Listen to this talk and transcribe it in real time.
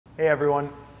Hey everyone,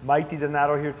 Mike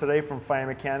DiDonato here today from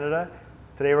Fiamma, Canada.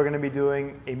 Today we're going to be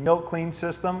doing a milk clean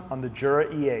system on the Jura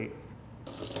E8.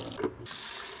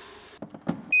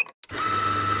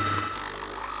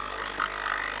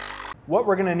 What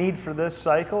we're going to need for this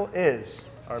cycle is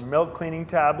our milk cleaning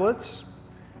tablets,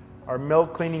 our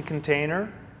milk cleaning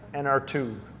container, and our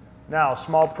tube. Now,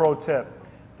 small pro tip.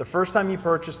 The first time you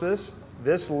purchase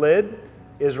this lid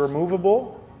is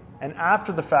removable, and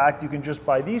after the fact you can just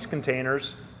buy these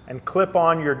containers and clip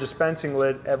on your dispensing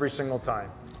lid every single time.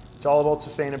 It's all about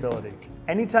sustainability.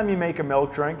 Anytime you make a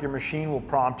milk drink, your machine will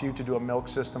prompt you to do a milk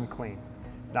system clean.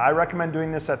 Now, I recommend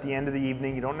doing this at the end of the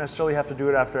evening. You don't necessarily have to do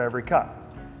it after every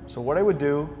cup. So what I would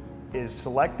do is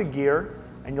select the gear,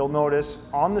 and you'll notice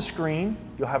on the screen,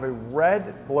 you'll have a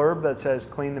red blurb that says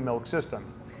clean the milk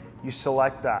system. You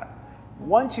select that.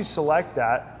 Once you select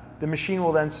that, the machine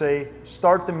will then say,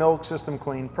 start the milk system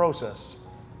clean process.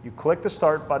 You click the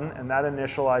start button and that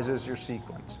initializes your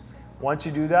sequence. Once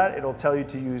you do that, it'll tell you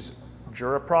to use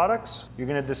Jura products. You're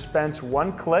going to dispense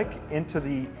one click into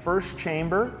the first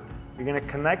chamber. You're going to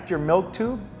connect your milk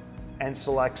tube and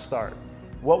select start.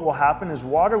 What will happen is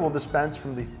water will dispense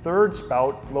from the third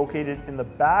spout located in the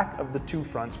back of the two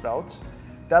front spouts.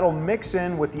 That'll mix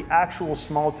in with the actual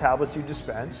small tablets you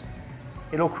dispensed.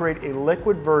 It'll create a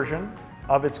liquid version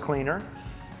of its cleaner,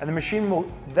 and the machine will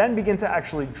then begin to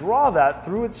actually draw that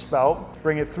through its spout,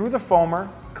 bring it through the foamer,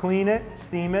 clean it,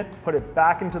 steam it, put it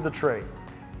back into the tray.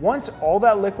 Once all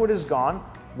that liquid is gone,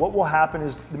 what will happen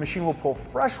is the machine will pull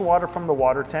fresh water from the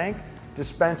water tank,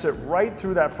 dispense it right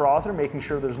through that frother, making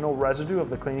sure there's no residue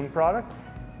of the cleaning product,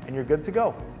 and you're good to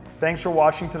go. Thanks for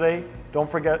watching today.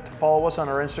 Don't forget to follow us on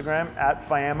our Instagram at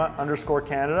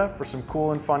Fiamma_Canada for some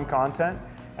cool and fun content,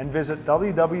 and visit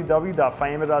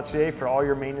www.fiamma.ca for all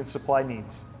your maintenance supply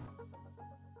needs.